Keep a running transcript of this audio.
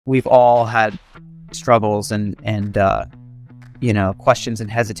we've all had struggles and questions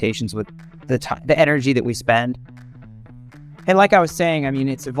and hesitations with the time, the energy that we spend. And like I was saying, I mean,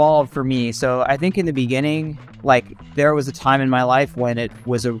 it's evolved for me. So I think in the beginning, like there was a time in my life when it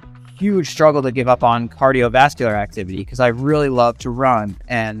was a huge struggle to give up on cardiovascular activity because I really love to run.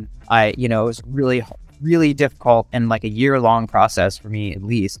 And it was really, really difficult and like a year-long process for me, at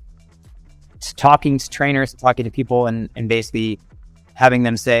least, talking to trainers, talking to people and basically having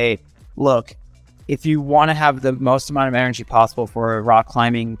them say, look, if you want to have the most amount of energy possible for rock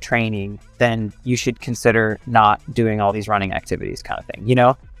climbing training, then you should consider not doing all these running activities kind of thing,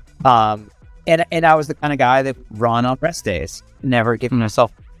 And I was the kind of guy that run on rest days, never giving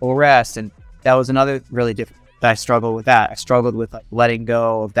myself full rest. And that was another really difficult, I struggled with that. I struggled with like letting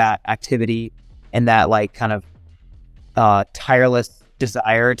go of that activity and that like kind of tireless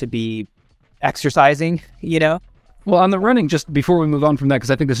desire to be exercising, Well, on the running, just before we move on from that,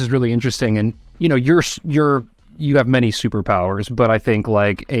 because I think this is really interesting, and you have many superpowers, but I think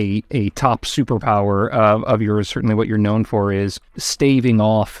like a top superpower of yours, certainly what you're known for, is staving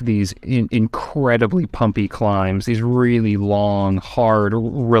off these incredibly pumpy climbs, these really long, hard,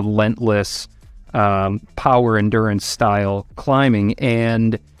 relentless, power endurance style climbing.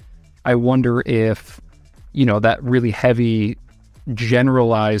 And I wonder if, that really heavy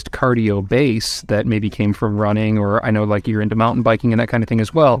generalized cardio base that maybe came from running, or I know like you're into mountain biking and that kind of thing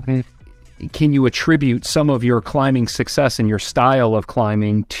as well. Mm-hmm. Can you attribute some of your climbing success and your style of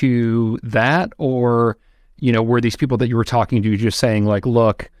climbing to that? Or, were these people that you were talking to just saying like,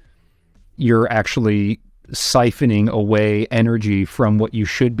 look, you're actually siphoning away energy from what you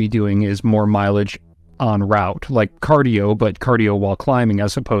should be doing is more mileage on route, like cardio, but cardio while climbing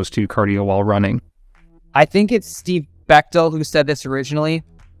as opposed to cardio while running? I think it's Steve Bechtel who said this originally.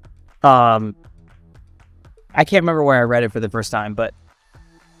 I can't remember where I read it for the first time, but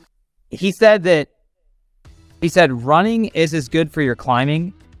he said running is as good for your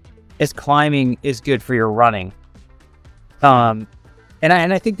climbing as climbing is good for your running. And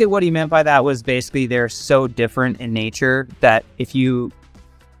I think that what he meant by that was basically they're so different in nature that if you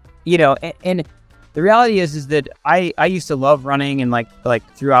and the reality is that I used to love running, and like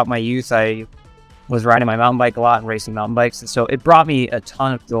throughout my youth I was riding my mountain bike a lot and racing mountain bikes. And so it brought me a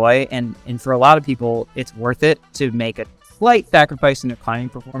ton of joy. And for a lot of people, it's worth it to make a slight sacrifice in their climbing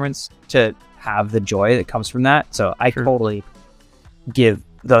performance to have the joy that comes from that. So I totally give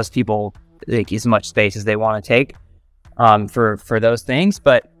those people like as much space as they want to take for those things.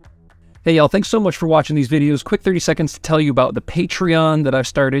 But hey, y'all, thanks so much for watching these videos. Quick 30 seconds to tell you about the Patreon that I've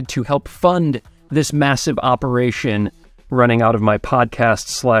started to help fund this massive operation running out of my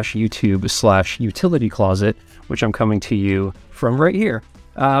podcast/YouTube/utility closet, which I'm coming to you from right here.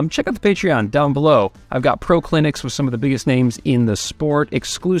 Check out the Patreon down below. I've got pro clinics with some of the biggest names in the sport,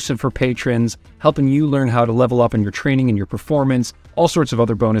 exclusive for patrons, helping you learn how to level up in your training and your performance, all sorts of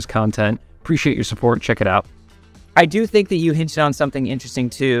other bonus content. Appreciate your support. Check it out. I do think that you hinted on something interesting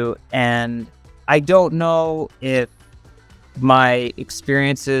too, and I don't know if my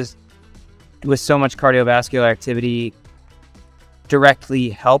experiences with so much cardiovascular activity directly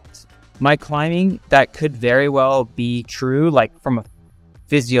helped my climbing. That could very well be true, like from a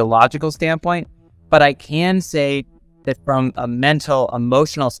physiological standpoint, but I can say that from a mental,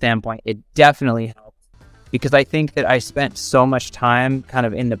 emotional standpoint, it definitely helped, because I think that I spent so much time kind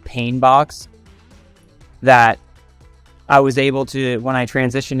of in the pain box that I was able to, when I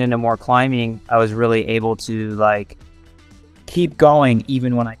transitioned into more climbing, I was really able to like keep going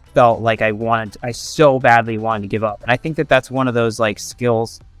even when I felt like I so badly wanted to give up. And I think that that's one of those like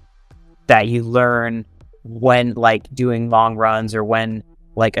skills that you learn when like doing long runs, or when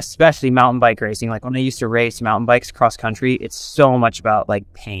like especially mountain bike racing. Like when I used to race mountain bikes cross country, it's so much about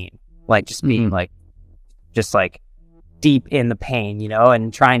like pain, like just being like deep in the pain,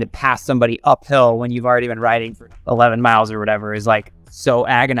 and trying to pass somebody uphill when you've already been riding for 11 miles or whatever is like so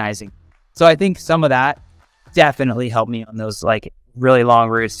agonizing. So I think some of that definitely helped me on those like really long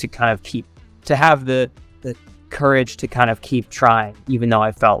routes to have the courage to kind of keep trying, even though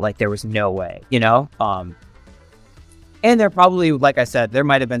I felt like there was no way, and there probably, like I said, there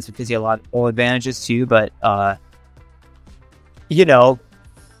might have been some physiological advantages too, but I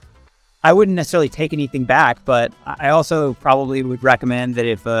wouldn't necessarily take anything back. But I also probably would recommend that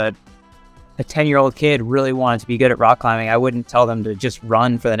if a 10-year-old kid really wanted to be good at rock climbing, I wouldn't tell them to just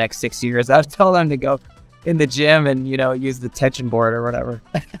run for the next 6 years. I would tell them to go in the gym and, use the tension board or whatever.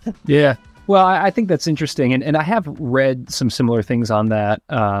 Yeah. Well, I think that's interesting. And I have read some similar things on that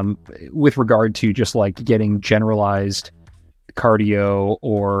with regard to just like getting generalized cardio,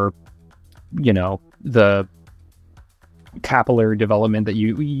 or, the capillary development that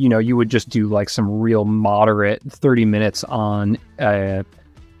you would just do like some real moderate 30 minutes on a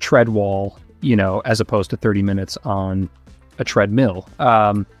tread wall, as opposed to 30 minutes on a treadmill,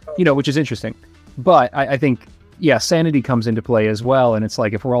 which is interesting. But I think, yeah, sanity comes into play as well. And it's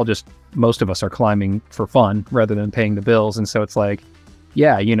like, if we're all most of us are climbing for fun rather than paying the bills. And so it's like,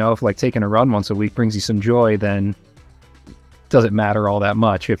 yeah, if like taking a run once a week brings you some joy, then does it matter all that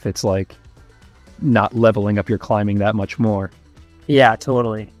much if it's like not leveling up your climbing that much more? Yeah,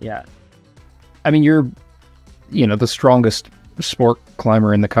 totally. Yeah. I mean, you're, the strongest sport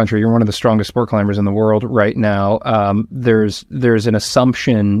climber in the country. You're one of the strongest sport climbers in the world right now. There's an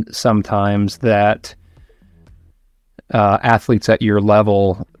assumption sometimes that athletes at your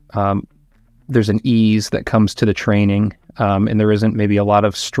level, there's an ease that comes to the training, and there isn't maybe a lot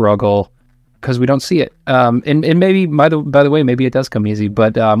of struggle because we don't see it. And maybe, by the way, maybe it does come easy,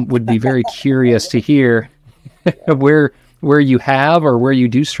 but would be very curious to hear where you have or where you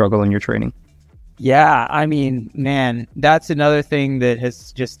do struggle in your training. Yeah, I mean, man, that's another thing that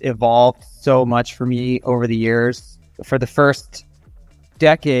has just evolved so much for me over the years. For the first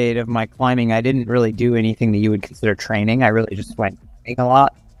decade of my climbing, I didn't really do anything that you would consider training. I really just went climbing a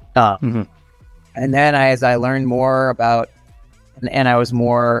lot. And then as I learned more about, and I was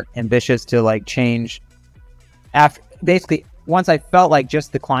more ambitious to like change, after basically once I felt like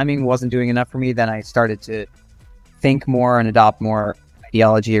just the climbing wasn't doing enough for me, then I started to think more and adopt more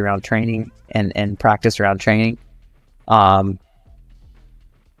ideology around training and practice around training. But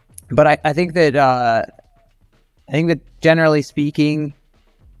I think that generally speaking,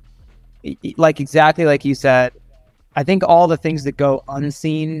 like exactly like you said, I think all the things that go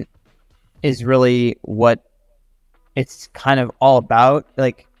unseen is really what it's kind of all about.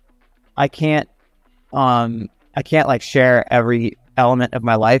 Like I can't like share every element of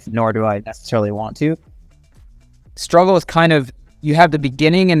my life, nor do I necessarily want to. Struggle is kind of, you have the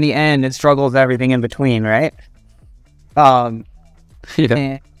beginning and the end, and struggle is everything in between, right? Yeah.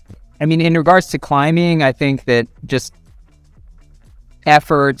 And, I mean, in regards to climbing, I think that just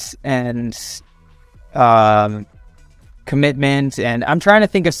efforts and commitment, and I'm trying to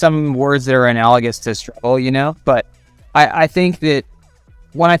think of some words that are analogous to struggle, but I think that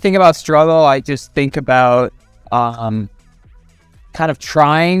when I think about struggle, I just think about kind of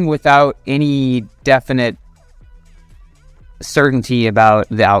trying without any definite certainty about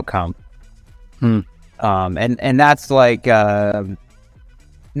the outcome. And that's like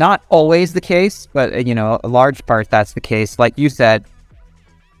not always the case, but a large part that's the case. Like you said,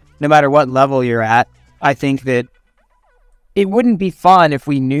 no matter what level you're at, I think that it wouldn't be fun if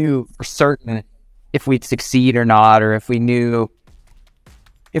we knew for certain if we'd succeed or not, or if we knew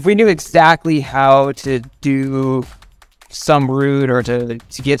exactly how to do some route or to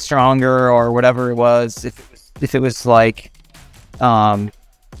get stronger or whatever it was. If it was like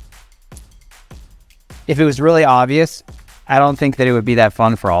if it was really obvious, I don't think that it would be that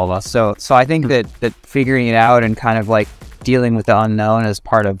fun for all of us. So I think that figuring it out and kind of like dealing with the unknown is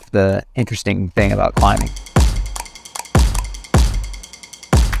part of the interesting thing about climbing.